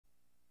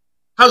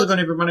How's it going,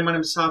 everybody? My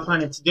name is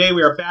Softline, and today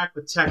we are back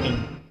with Tekken.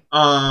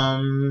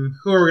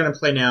 Who are we gonna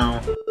play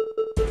now?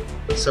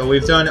 So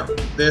we've done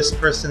this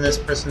person, this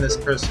person, this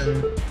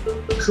person.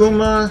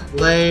 Kuma,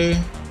 Lee,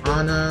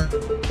 Anna.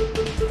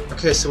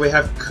 Okay, so we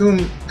have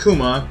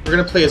Kuma. We're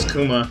gonna play as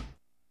Kuma.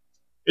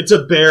 It's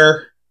a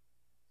bear.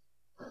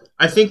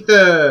 I think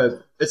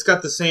it's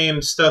got the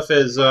same stuff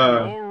as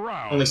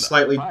only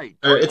slightly.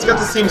 It's got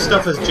the same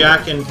stuff as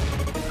Jack and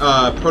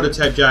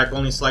Prototype Jack,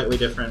 only slightly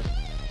different.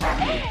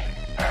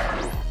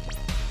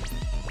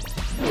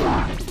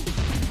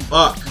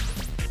 Fuck.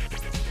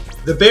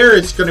 The bear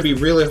is gonna be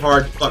really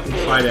hard to fucking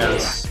fight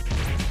as.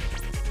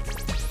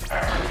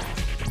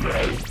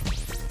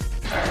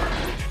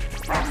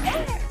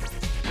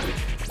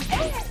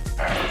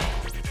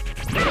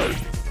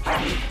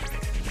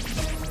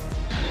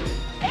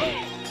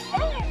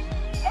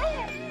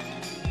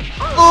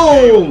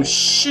 Oh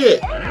shit!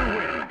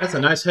 That's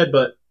a nice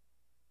headbutt.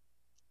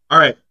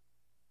 Alright.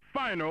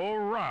 Final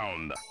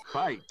round.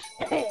 Fight.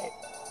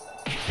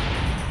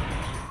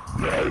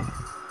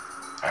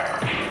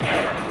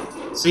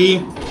 See?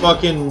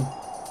 Fucking...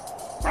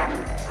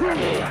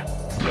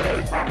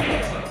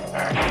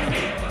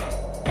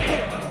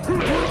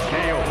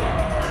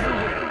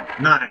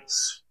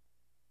 Nice.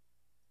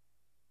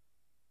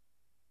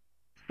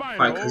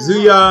 Fight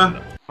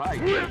Kazuya.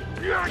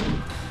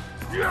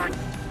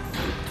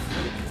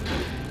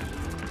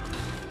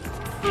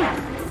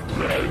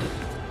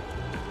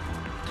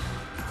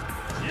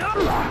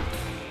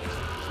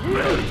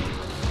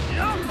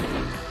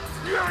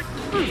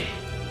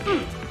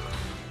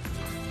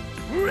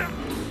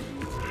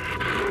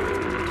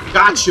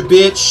 Gotcha,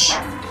 bitch!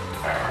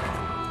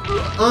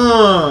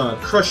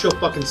 Crush your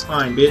fucking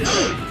spine, bitch.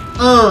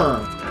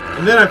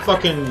 And then I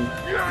fucking...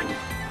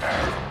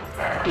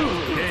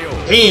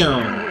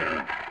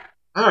 Damn!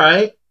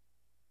 Alright.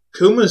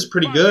 Kuma's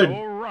pretty good.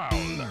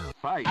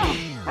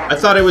 I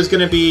thought it was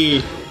gonna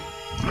be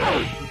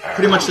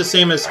pretty much the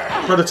same as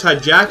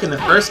Prototype Jack in the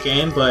first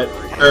game, but...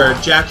 Or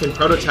Jack and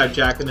Prototype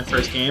Jack in the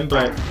first game,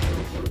 but...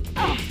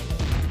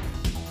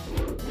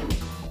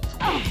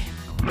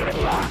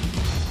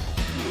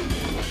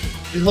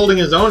 He's holding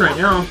his own right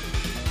now.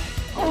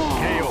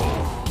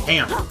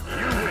 Damn.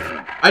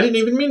 I didn't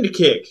even mean to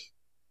kick.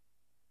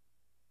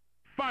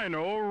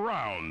 Final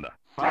round.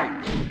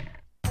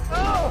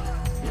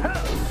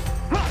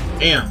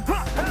 Damn.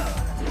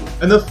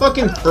 And the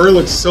fucking fur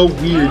looks so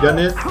weird, doesn't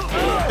it?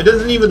 It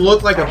doesn't even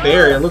look like a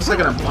bear, it looks like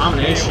an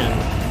abomination.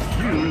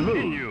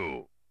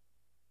 Continue.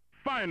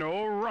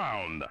 Final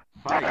round.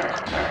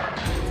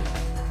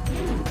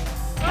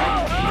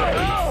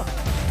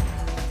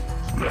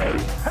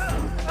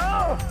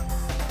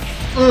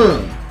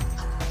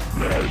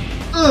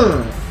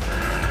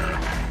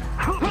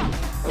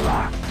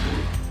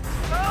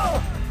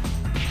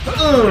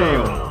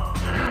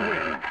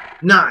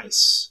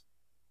 Nice.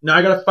 Now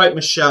I gotta fight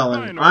Michelle,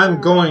 and I'm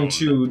going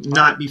to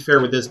not be fair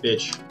with this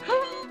bitch.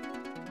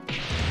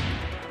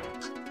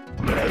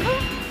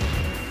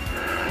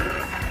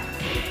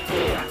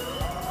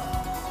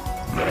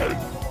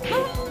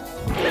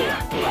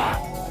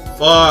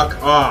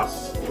 Fuck off.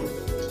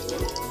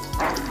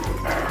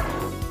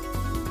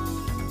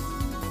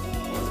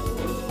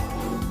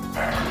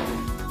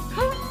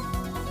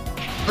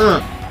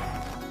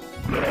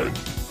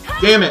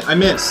 Damn it, I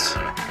missed.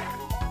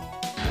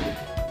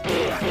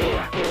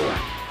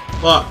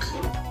 Fuck.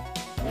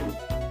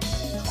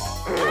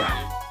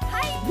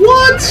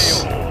 What?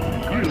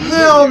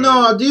 Hell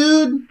no,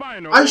 dude.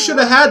 I should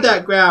have had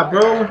that grab,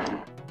 bro.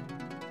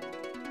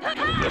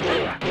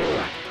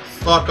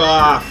 Fuck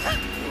off.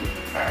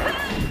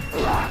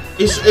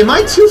 Am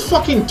I too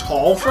fucking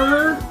tall for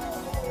her?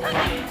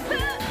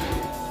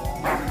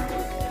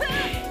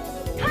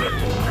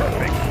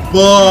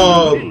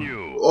 Whoa.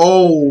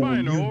 Oh,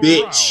 you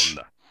bitch.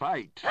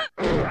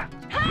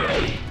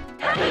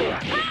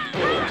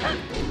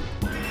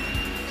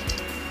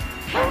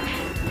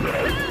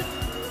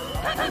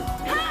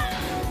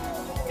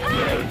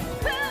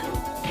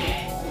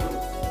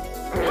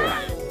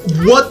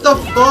 What the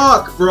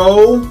fuck,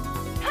 bro?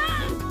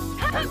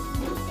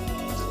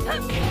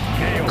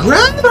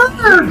 Grab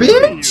her,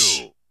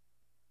 bitch!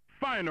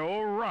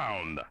 Final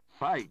round.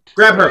 Fight.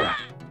 Grab her.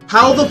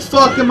 How the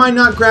fuck am I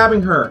not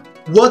grabbing her?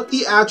 What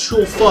the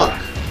actual fuck?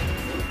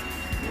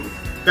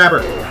 Grab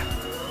her.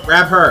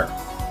 Grab her.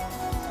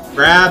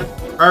 Grab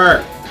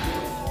her.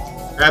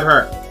 Grab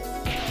her.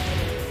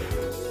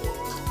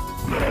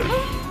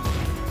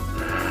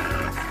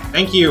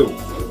 Thank you.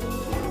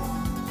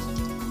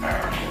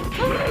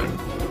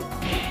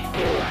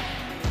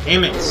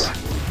 Damn it.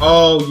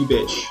 Oh, you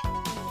bitch.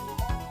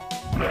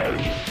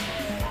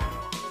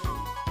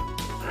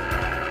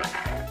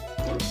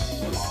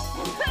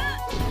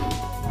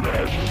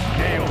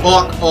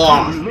 Fuck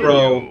off,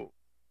 bro.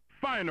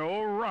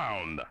 Final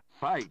round.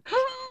 Fight.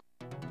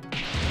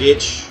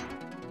 Bitch.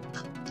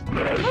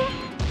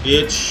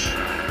 Bitch.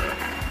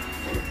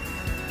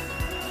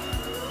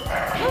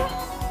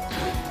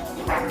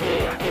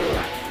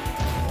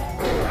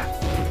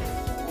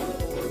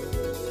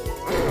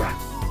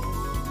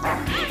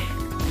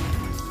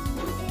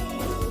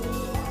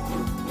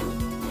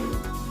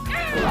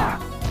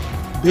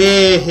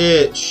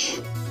 bitch.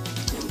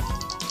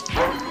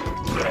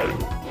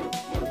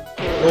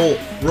 Roll,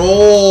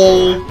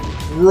 roll,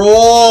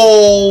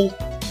 roll.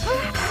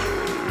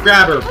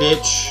 Grab her,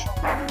 bitch.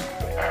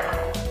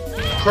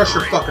 Crush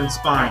her fucking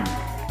spine.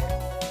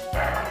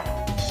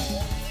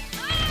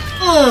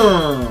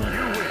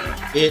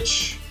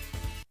 Bitch.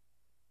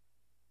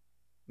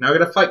 Now we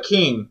gotta fight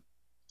King.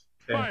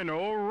 Okay.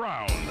 Final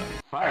round.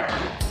 Fight.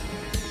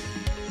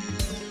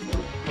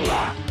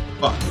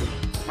 Fuck.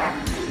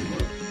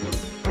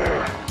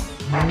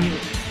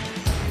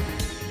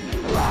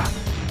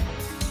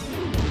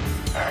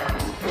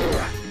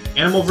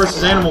 Animal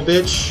versus animal,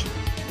 bitch.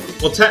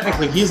 Well,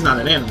 technically, he's not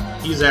an animal.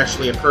 He's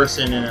actually a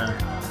person in a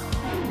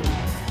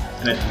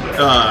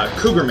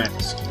cougar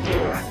mask.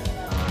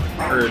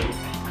 Or,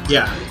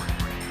 yeah.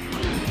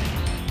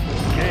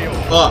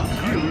 Fuck.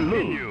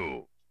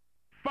 Continue.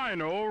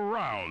 Final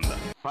round.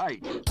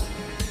 Fight.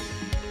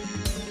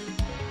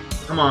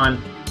 Come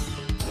on.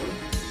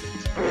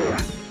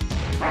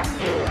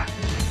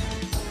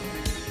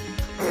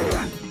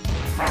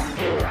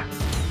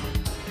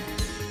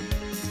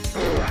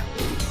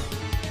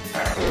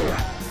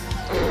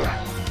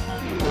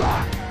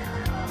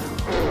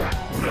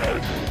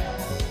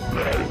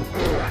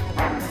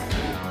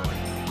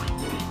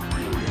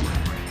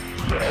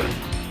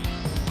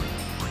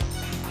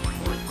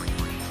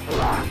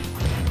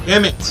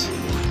 Damn it!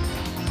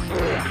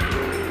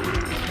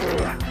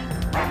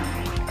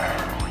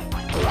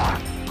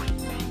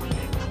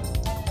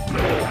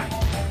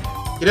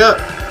 Get up!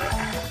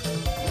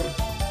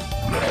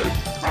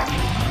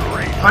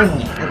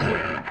 Finally!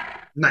 Okay.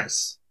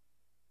 Nice.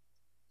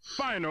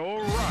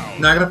 Final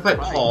round. Now I gotta fight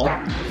Paul.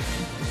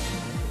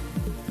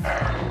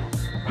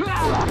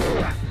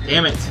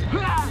 Damn it!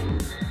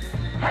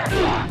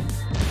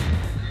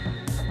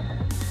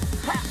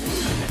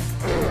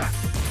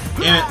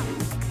 Damn it!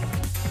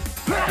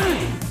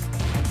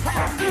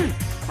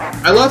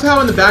 I love how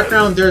in the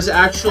background there's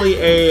actually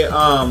a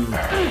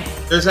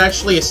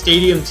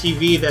stadium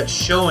TV that's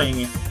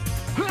showing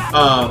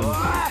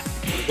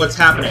what's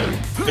happening.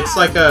 It's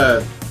like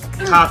a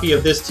copy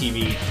of this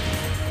TV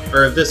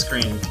or of this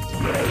screen.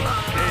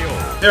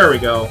 There we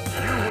go.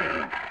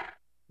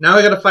 Now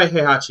I gotta fight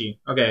Heihachi.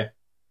 Okay.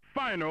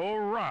 Final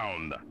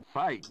round.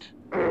 Fight.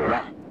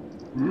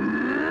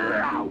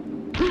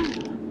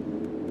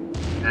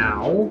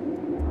 Now.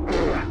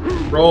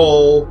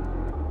 Roll.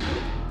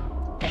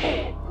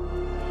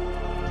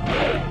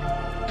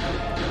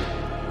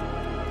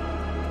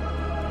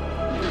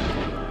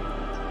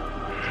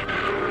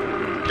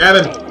 Grab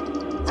him.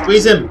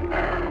 Squeeze him.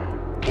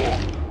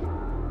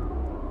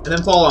 And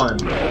then fall on him.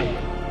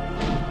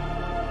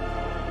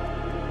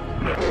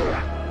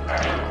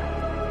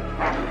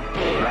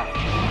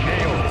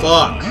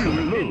 Fuck.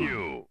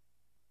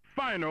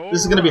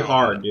 This is gonna be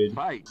hard, dude.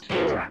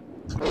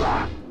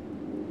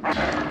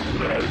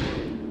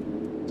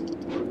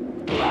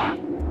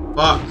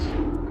 Fuck.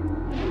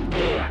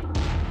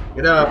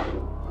 Get up.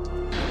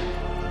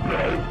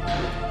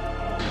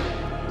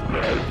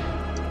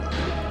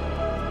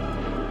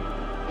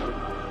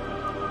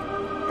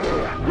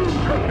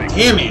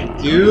 Damn it,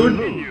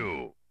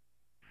 dude.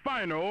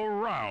 Final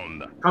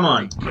round. Come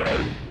on.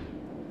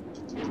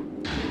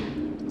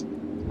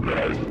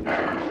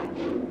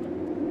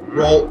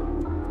 Roll.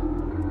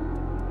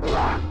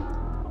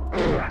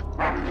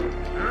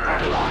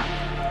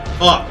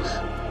 Fuck.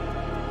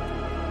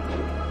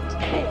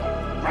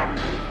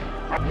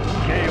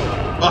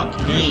 Fuck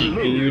me,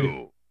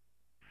 dude.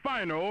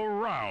 Final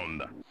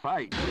round.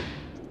 Fight.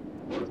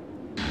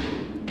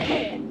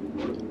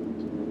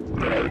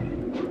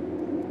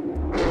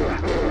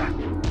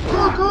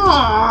 Fuck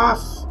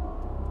off!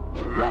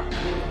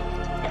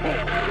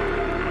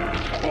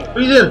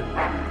 Squeeze him!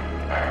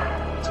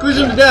 Squeeze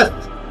him to death!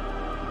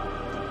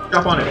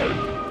 Drop on it.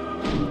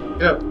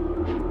 Get up.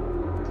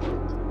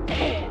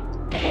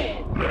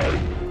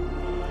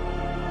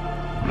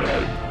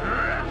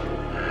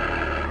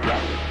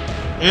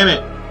 Damn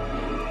it.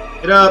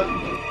 Get up.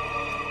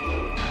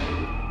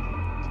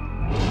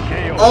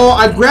 Oh,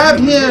 I grabbed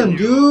him,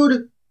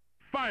 dude!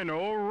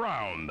 Final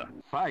round.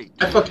 Fight.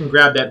 I fucking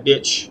grabbed that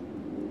bitch.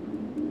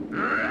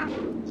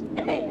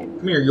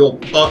 Come here, you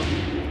old fuck.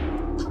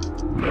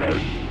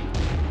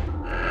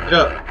 Get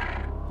up.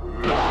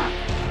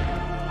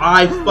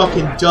 I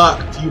fucking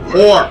ducked, you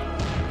whore!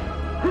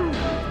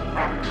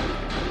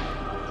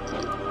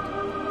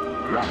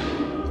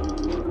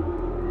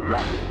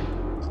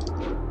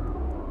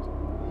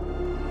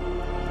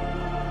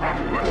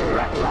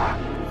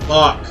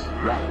 Fuck.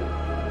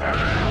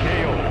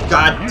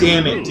 God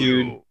damn it,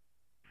 dude.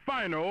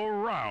 Final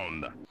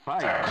round.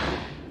 Fight.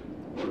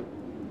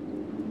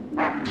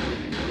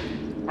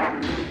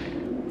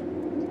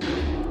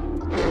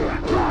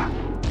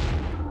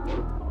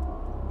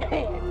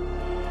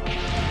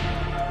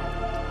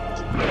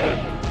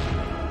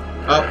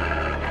 Up.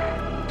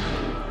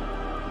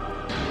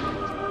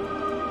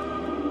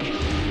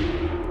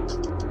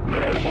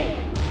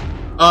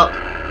 Up.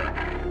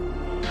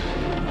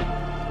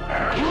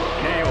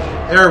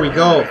 There we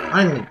go.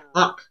 Finally.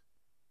 Fuck.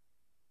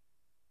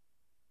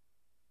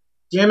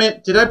 Damn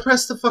it, did I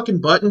press the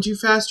fucking button too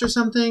fast or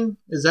something?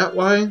 Is that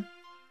why?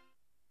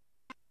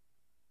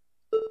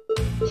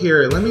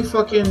 Here, let me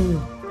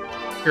fucking...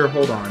 Here,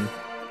 hold on.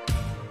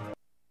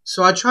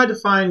 So I tried to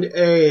find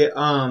a,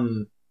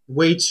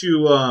 way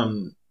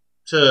to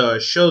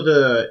show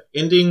the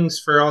endings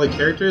for all the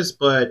characters,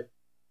 but,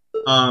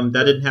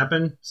 that didn't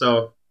happen,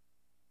 so...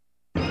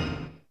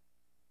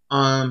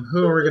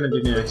 who are we gonna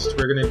do next?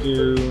 We're gonna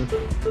do...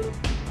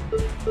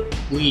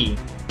 Lee.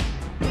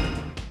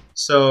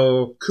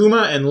 So,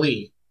 Kuma and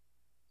Lee.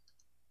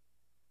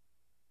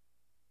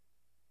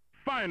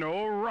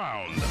 Final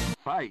round.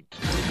 Fight.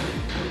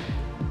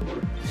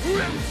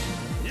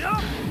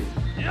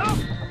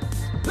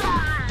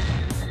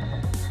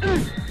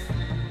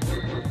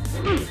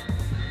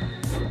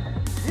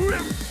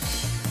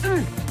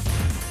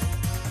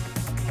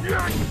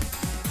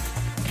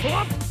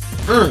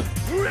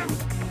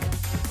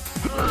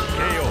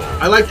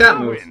 I like that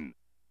move.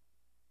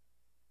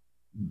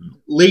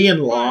 Lee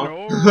and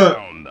Law.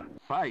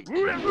 Fight.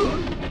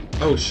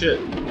 Oh shit.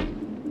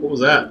 What was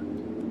that?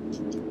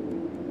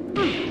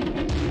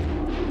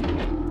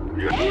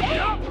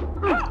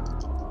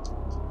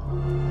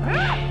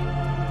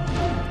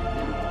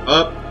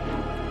 Up.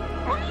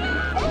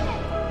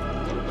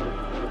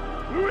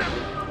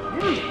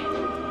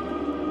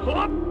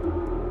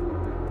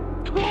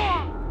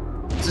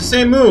 It's the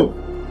same move.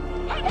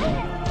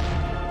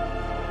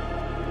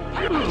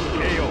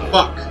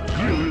 Fuck.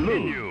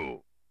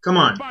 Come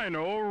on.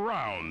 Final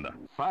round.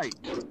 Fight.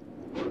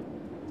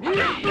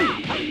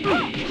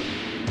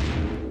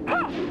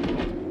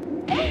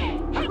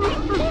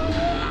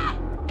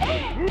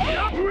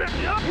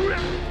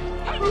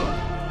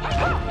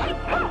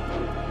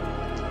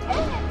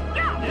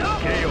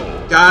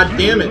 God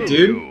damn it,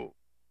 dude.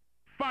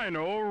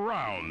 Final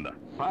round.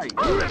 Fight.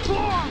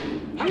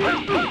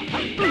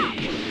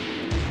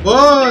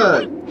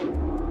 What?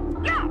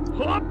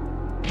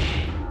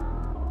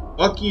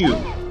 Fuck you.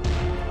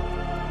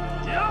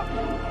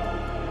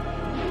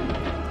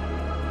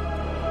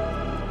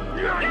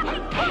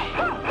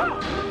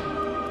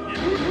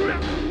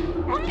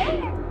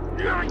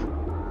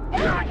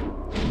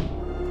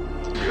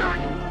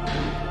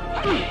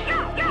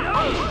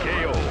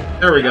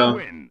 There we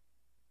go.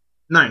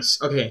 Nice,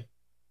 okay.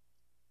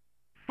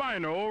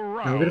 Final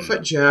round. Now we're gonna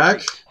fight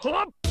Jack.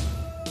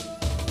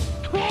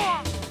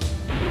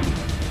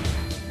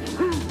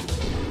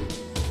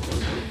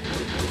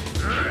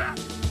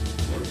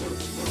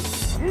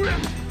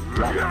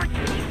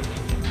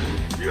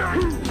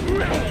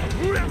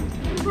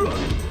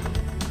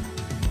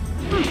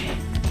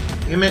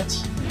 Damn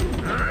it.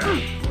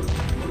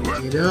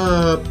 Get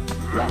up.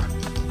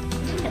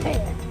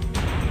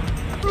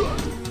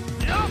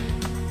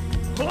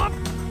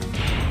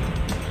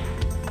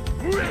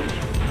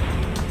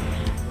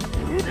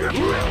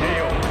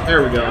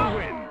 There we go.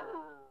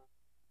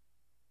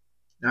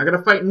 Now I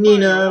gotta fight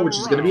Nina, which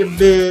is gonna be a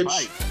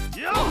bitch.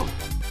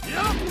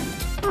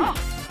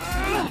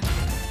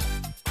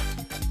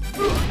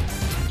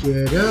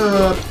 Get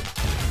up.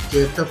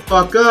 Get the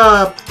fuck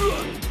up.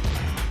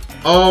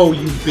 Oh,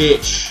 you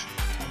bitch.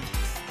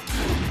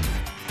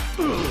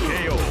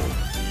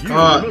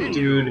 Fuck,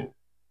 dude.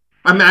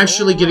 I'm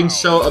actually getting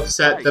so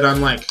upset that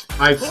I'm like,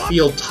 I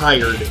feel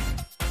tired.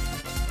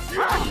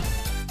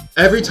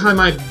 Every time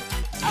I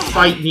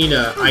fight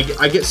Nina,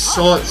 I get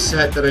so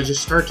upset that I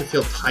just start to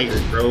feel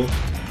tired, bro.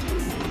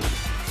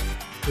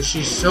 Cause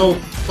she's so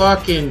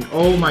fucking...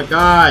 Oh my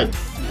god.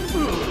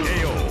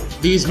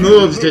 These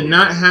moves did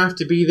not have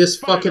to be this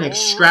fucking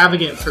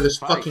extravagant for this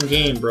fucking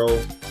game,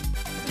 bro.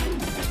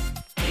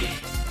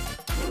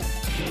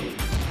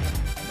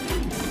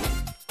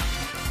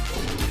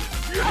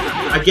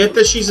 I get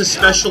that she's a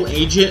special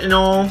agent and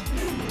all,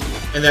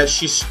 and that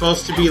she's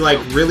supposed to be like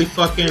really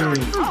fucking...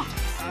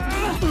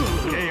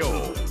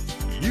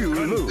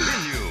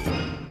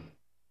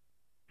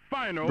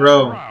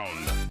 Bro.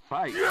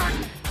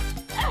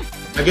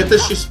 I get that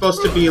she's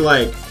supposed to be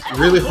like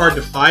really hard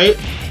to fight,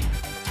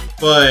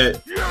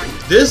 but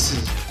this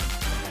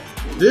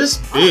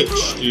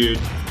bitch, dude.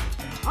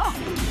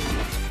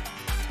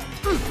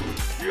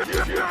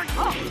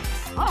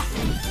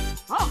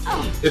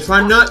 If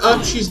I'm not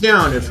up, she's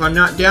down. If I'm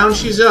not down,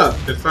 she's up.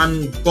 If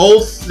I'm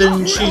both,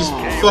 then she's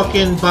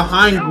fucking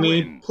behind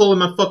me, pulling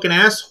my fucking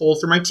asshole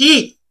through my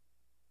teeth.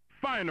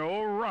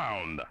 Final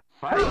round.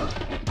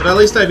 But at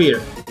least I beat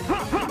her.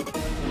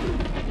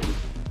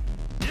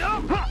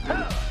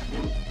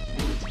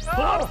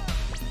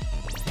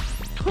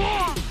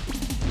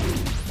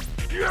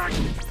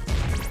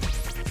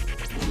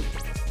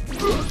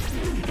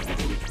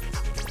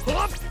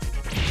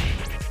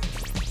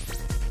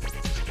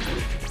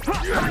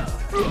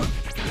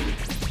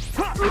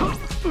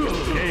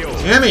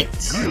 Damn it!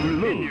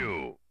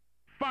 Continue.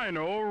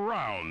 Final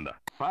round.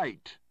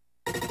 Fight.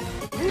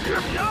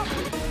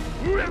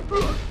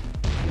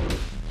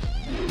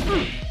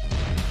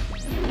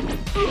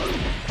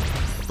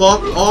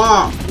 Fuck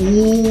off!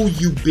 Ooh,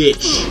 you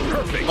bitch!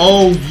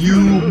 Oh, you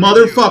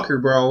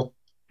motherfucker, bro!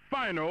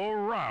 Final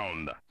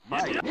round.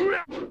 Fight.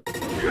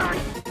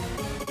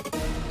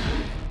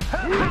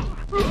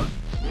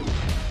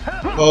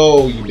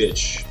 Oh, you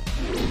bitch.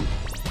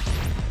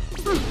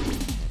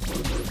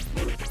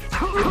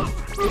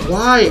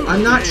 Why?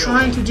 I'm not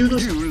trying to do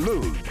this. You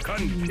lose.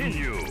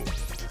 Continue.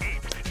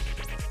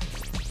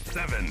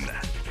 7.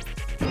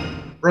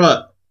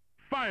 Bruh.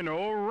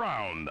 Final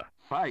round.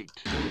 Fight.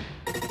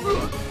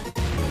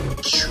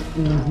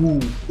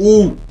 Ooh.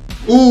 Ooh.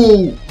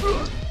 Ooh.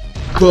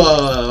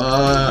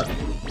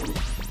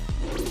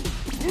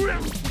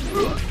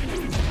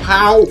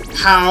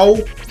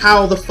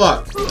 How the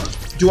fuck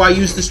do I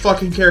use this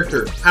fucking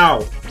character?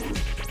 How?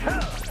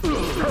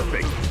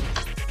 Perfect.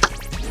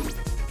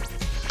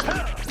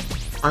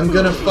 I'm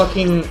gonna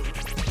fucking...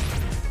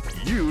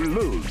 You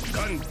lose.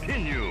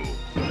 Continue.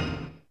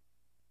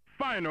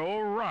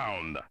 Final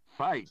round.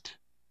 Fight.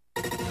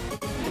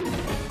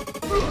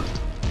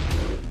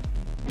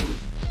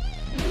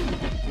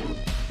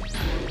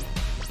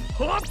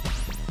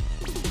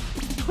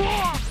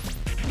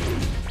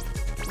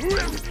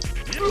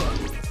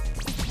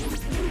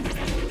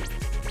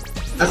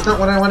 That's not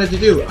what I wanted to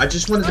do. I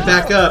just wanted to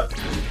back up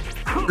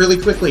really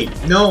quickly.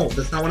 No,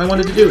 that's not what I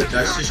wanted to do.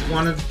 I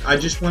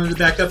just wanted to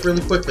back up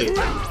really quickly.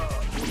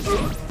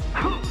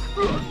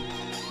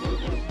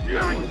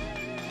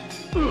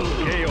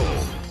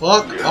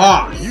 Fuck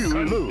off.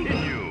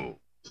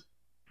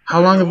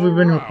 How long have we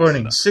been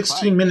recording?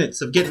 16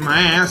 minutes of getting my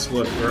ass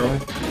whooped, bro.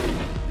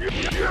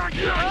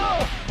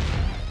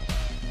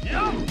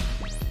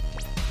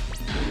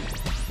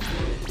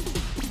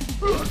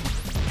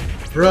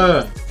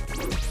 Bruh.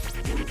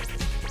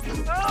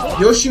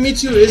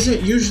 Yoshimitsu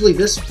isn't usually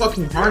this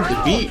fucking hard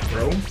to beat,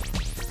 bro.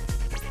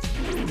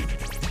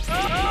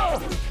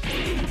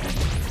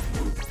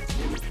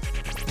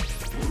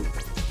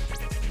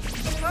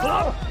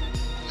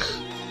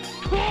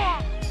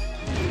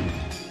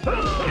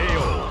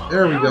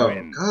 There we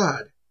go.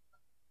 God.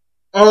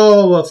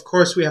 Oh, of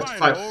course we have to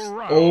fight.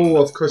 Oh,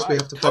 of course we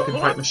have to fucking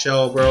fight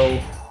Michelle, bro.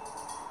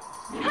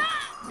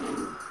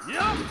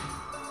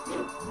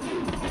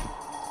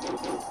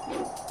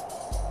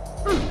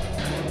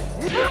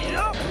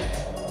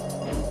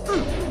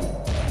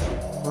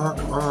 Fuck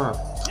off.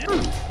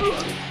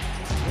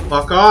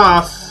 Fuck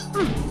off.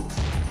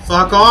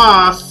 Fuck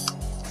off.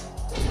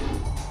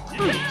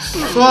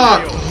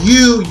 Fuck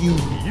you, you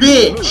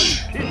bitch.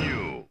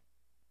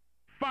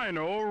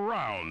 Final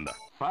round.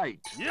 Fight.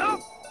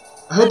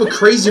 I hope a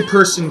crazy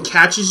person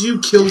catches you,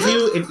 kills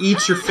you, and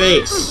eats your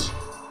face.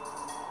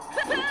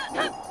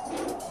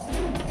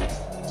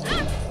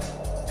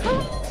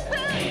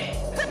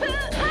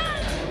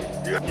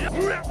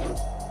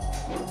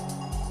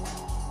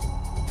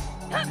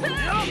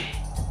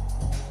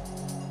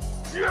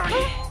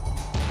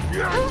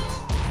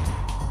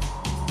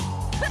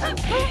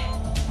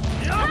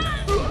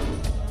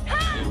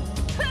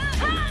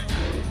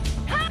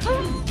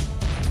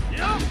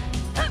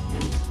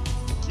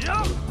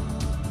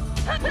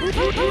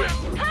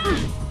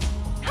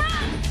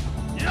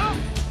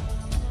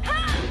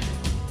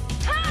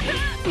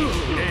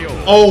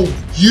 Oh,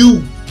 you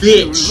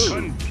bitch!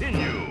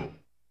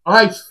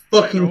 I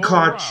fucking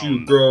caught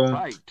you,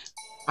 bro.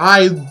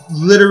 I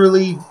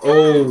literally...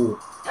 Oh.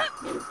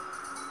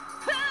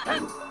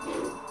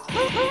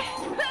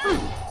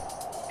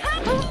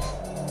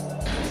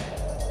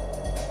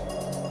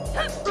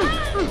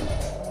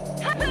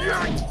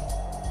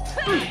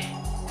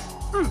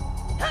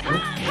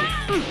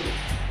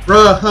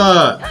 Bruh.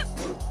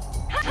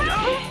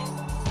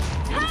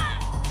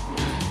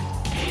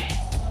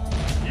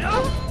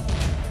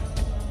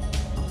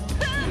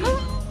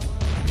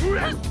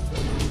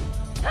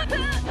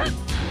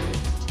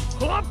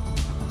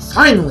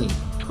 Finally!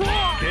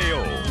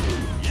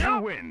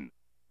 You win.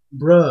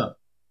 Bruh.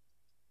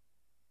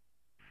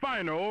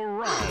 Final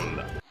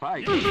round.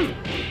 Fight.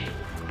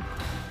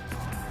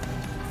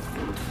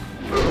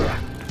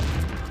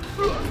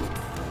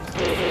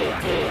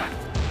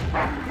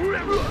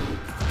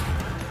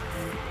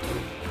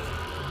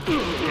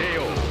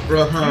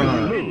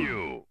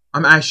 Bruh.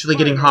 I'm actually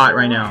getting hot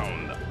right now.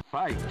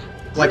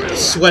 Like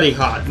sweaty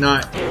hot,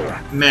 not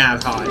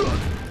mad hot.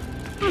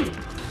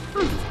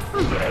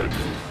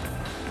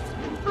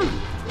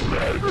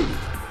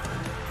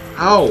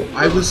 Ow,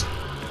 I was...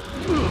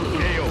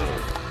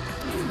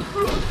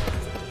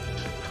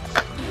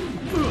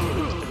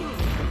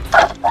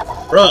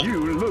 Bruh. You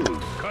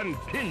lose.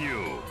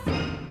 Continue.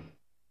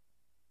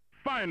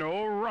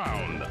 Final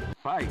round.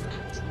 Fight.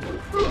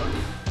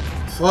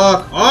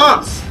 Fuck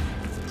off!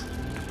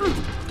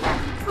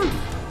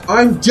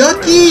 I'm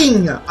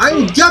ducking!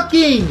 I'm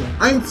ducking!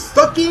 I'm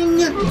fucking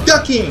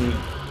ducking!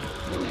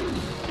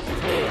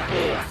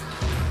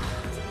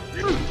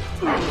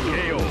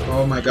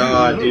 Oh my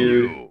god,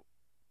 dude.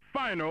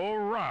 Final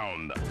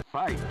round.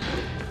 Fight.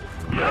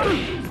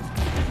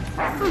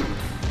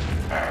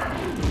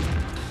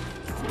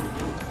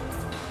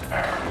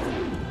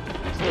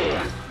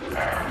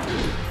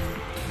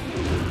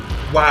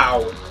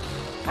 Wow.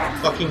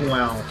 Fucking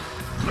wow.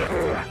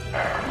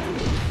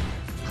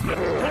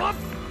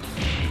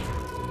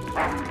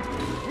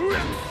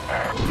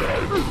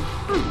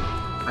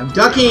 I'm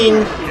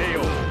ducking!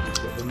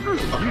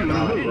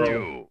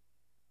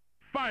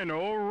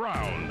 Final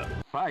round.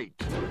 Fight.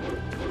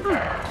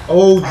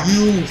 Oh,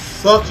 you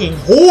fucking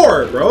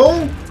whore,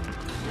 bro!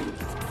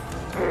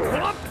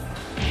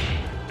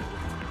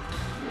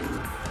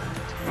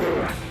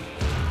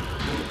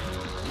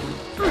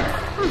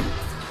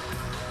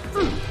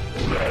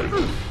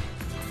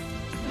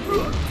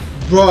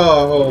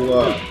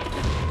 Bro,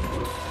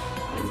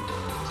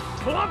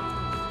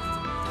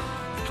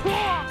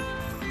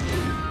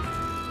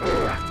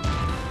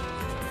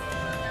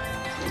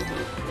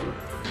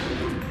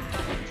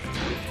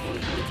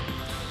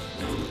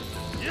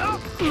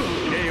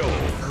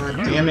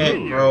 God damn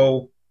it,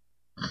 bro.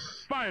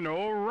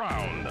 Final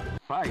round.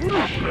 Fight.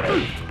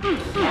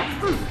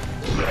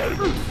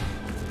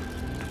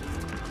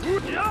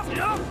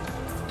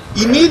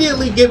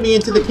 Immediately get me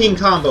into the king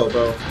combo,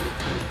 bro.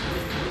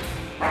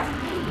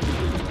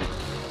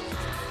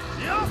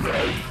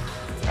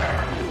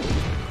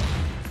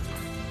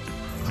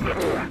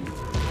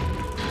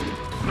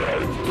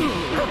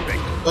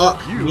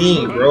 Fuck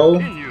me, bro.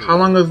 How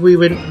long have we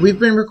been? We've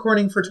been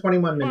recording for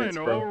 21 minutes,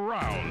 bro.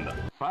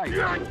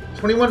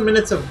 21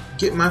 minutes of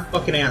getting my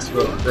fucking ass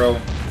whooped, bro.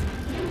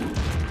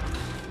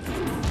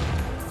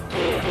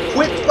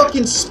 Quit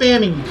fucking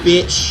spamming,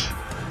 bitch.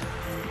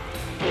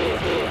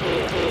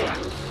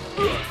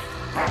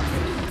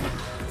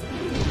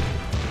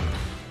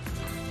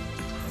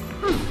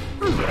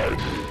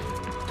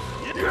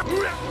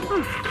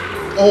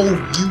 Oh,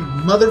 you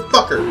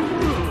motherfucker!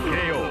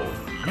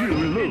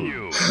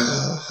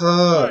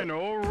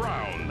 Final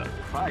round.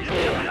 Fight.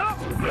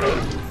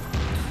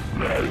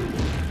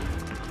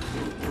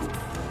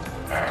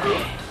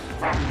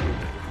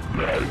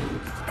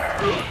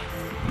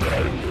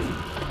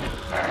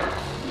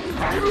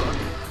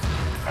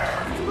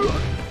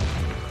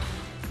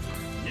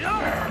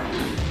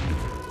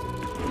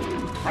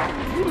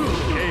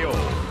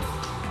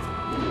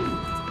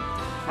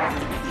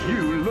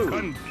 You lose.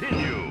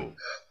 Continue.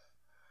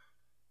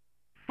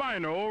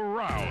 Final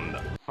round.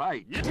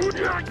 Fight.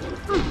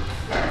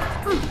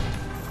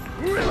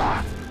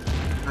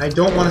 I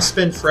don't want to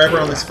spend forever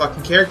on this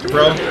fucking character,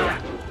 bro.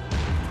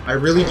 I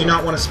really do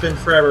not want to spend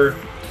forever.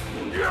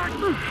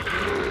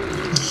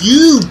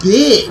 You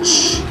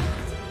bitch!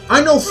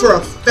 I know for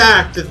a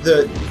fact that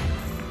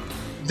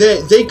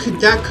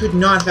that could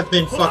not have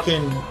been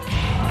fucking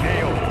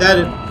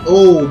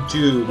oh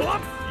dude.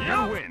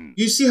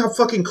 You see how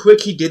fucking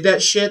quick he did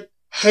that shit?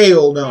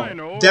 Hell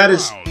no. That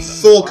is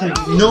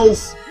no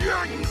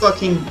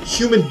fucking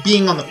human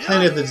being on the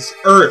planet of this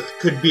earth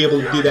could be able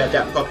to do that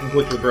fucking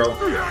quickly, bro.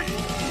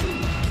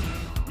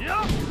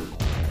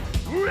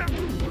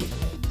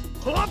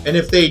 And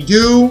if they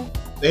do,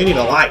 they need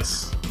a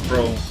life,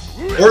 bro.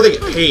 Or they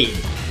get paid.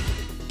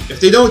 If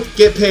they don't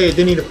get paid,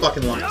 they need a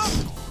fucking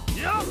life.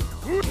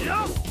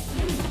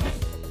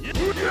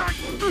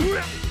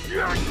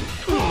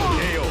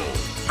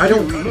 I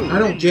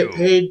don't get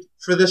paid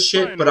for this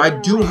shit, but I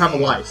do have a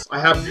life. I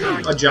have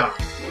a job.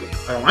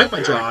 I don't like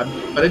my job,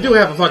 but I do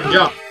have a fucking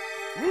job.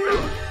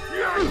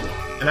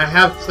 And I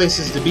have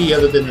places to be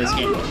other than this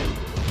game.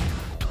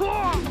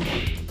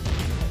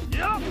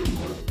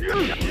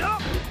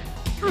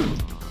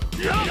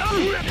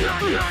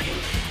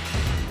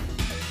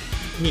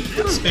 You need to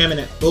quit spamming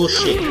that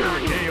bullshit.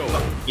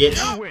 Bitch.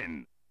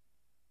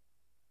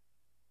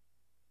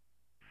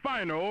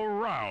 Final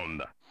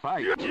round.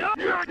 Fight.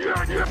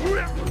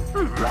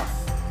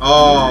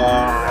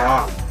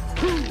 Oh.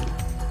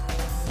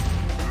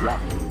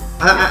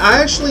 I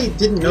actually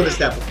didn't notice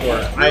that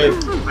before.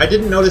 I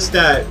didn't notice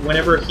that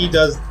whenever he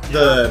does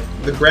the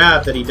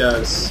grab that he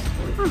does,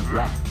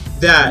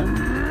 that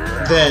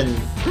then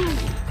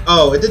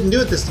oh, it didn't do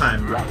it this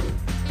time.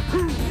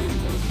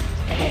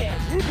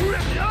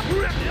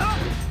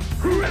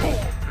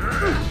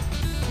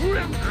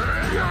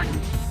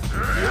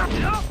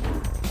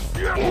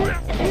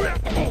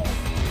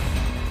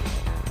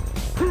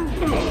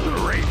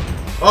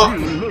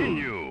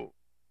 Oh,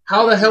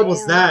 how the hell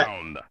was that?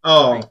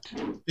 Oh,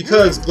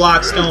 because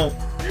blocks don't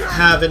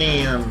have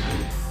any,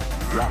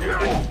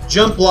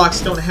 jump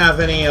blocks don't have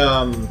any,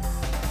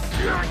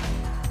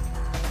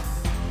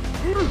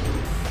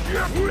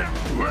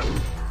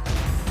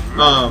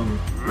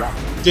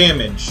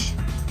 damage.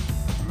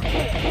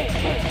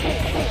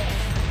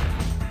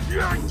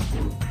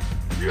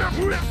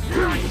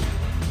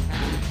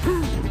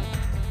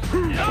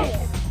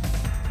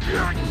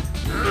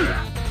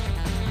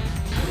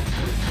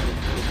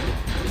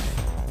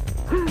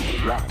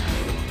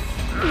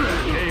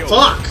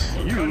 Fuck!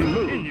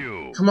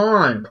 Come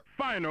on!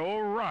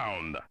 Final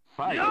round.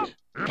 Fight.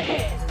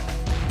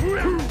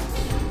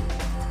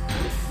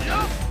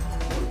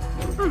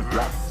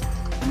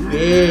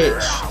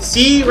 Bitch.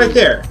 See? Right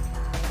there.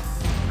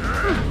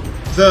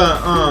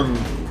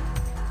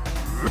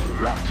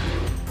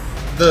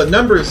 The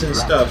numbers and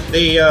stuff,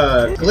 they,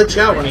 glitch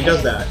out when he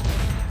does that.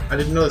 I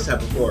didn't notice that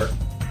before.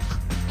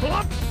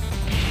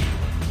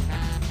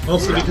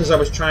 Mostly because I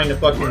was trying to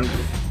fucking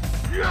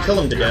kill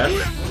him to death.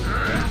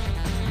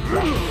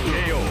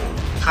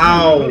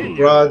 How,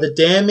 bruh? The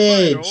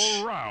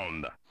damage!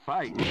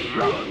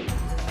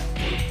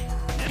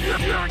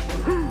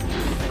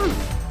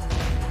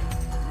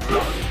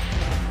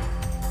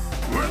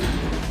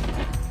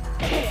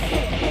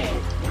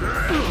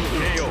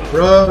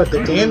 Bro,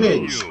 the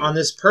damage on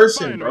this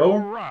person, bro.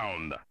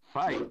 Round.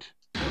 Fight.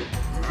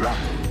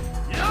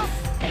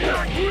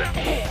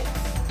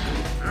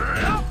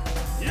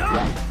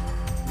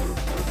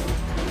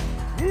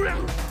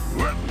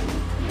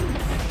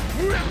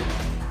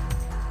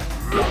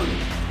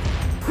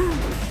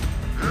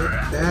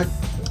 Back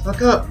the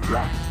fuck up.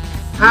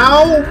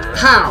 How?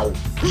 How?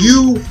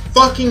 You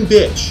fucking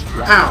bitch.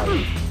 How?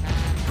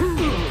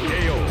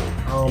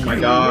 Oh my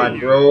god,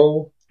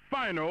 bro.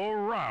 Final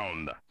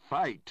round.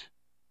 Fight.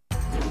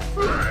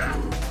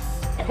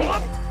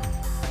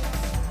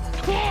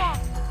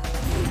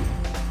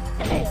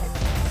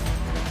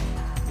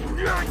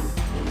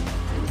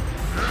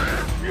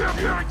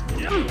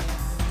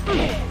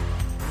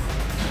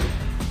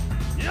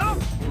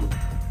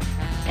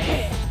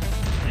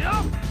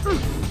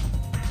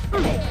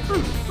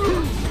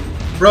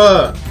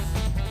 Bruh.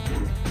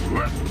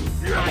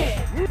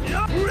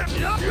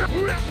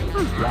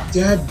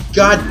 Dad,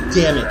 god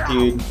damn it,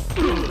 dude.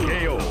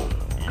 KO.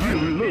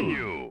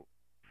 Continue.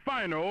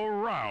 Final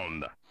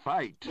round.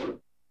 Fight.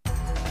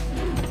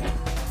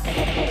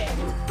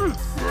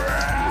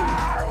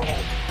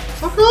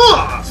 Fuck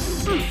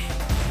off!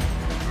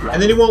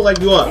 And then he won't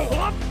let you up.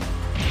 KO.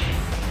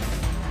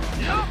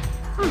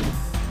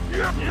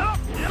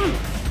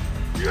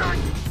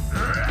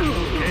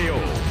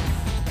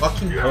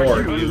 Fucking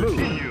whore, dude.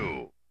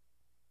 Continue.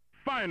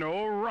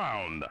 Final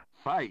round.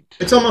 Fight.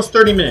 It's almost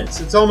 30 minutes.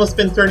 It's almost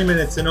been 30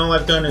 minutes and all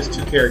I've done is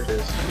 2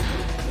 characters.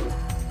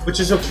 Which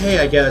is okay,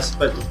 I guess,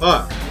 but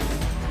fuck.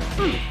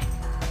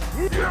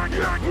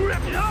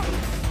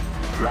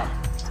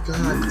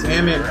 God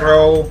damn it,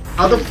 bro.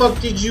 How the fuck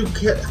did you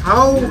get...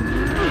 How?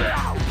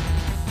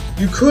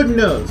 You couldn't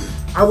have.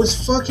 I was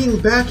fucking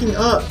backing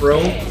up, bro.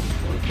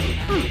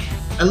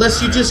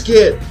 Unless you just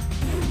get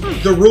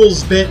the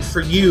rules bent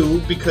for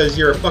you because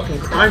you're a fucking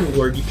crime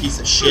lord, you piece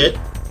of shit.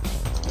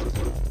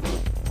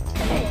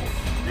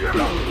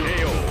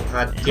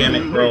 God damn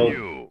it,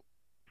 bro.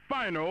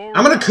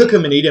 I'm gonna cook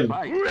him and eat him.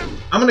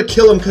 I'm gonna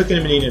kill him, cook him,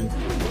 and eat him.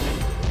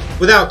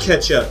 Without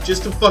ketchup.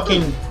 Just to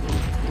fucking...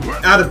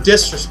 out of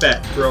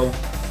disrespect, bro.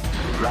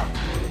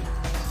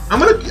 I'm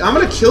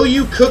gonna kill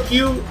you, cook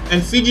you,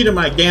 and feed you to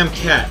my damn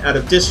cat out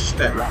of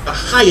disrespect. The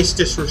highest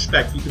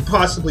disrespect you could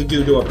possibly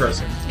do to a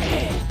person.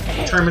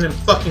 Turn him in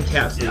fucking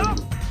cat food.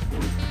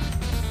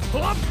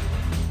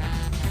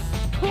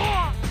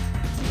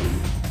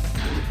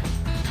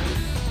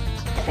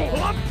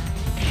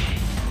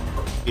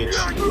 Bitch.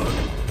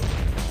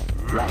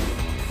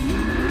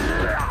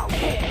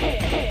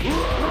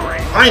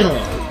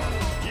 Finally!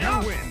 You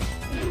win.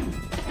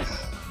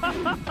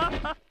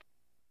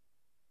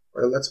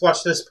 Alright, let's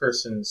watch this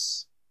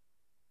person's...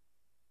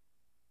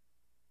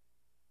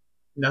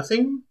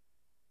 Nothing?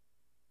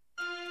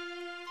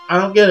 I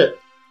don't get it.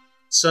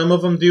 Some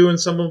of them do and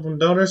some of them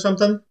don't or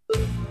something?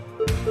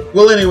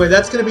 Well, anyway,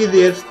 that's going to be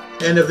the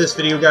end of this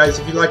video, guys.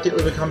 If you liked it,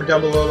 leave a comment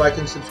down below, like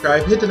and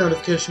subscribe. Hit the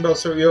notification bell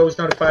so you're always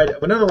notified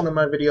of another one of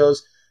my videos.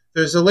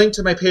 There's a link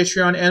to my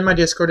Patreon and my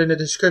Discord in the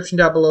description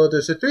down below.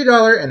 There's a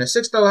 $3 and a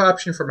 $6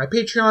 option for my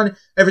Patreon.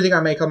 Everything I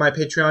make on my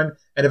Patreon.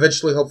 And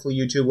eventually, hopefully,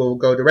 YouTube will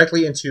go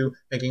directly into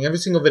making every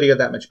single video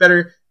that much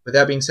better. With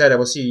that being said, I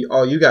will see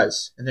all you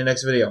guys in the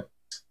next video.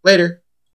 Later.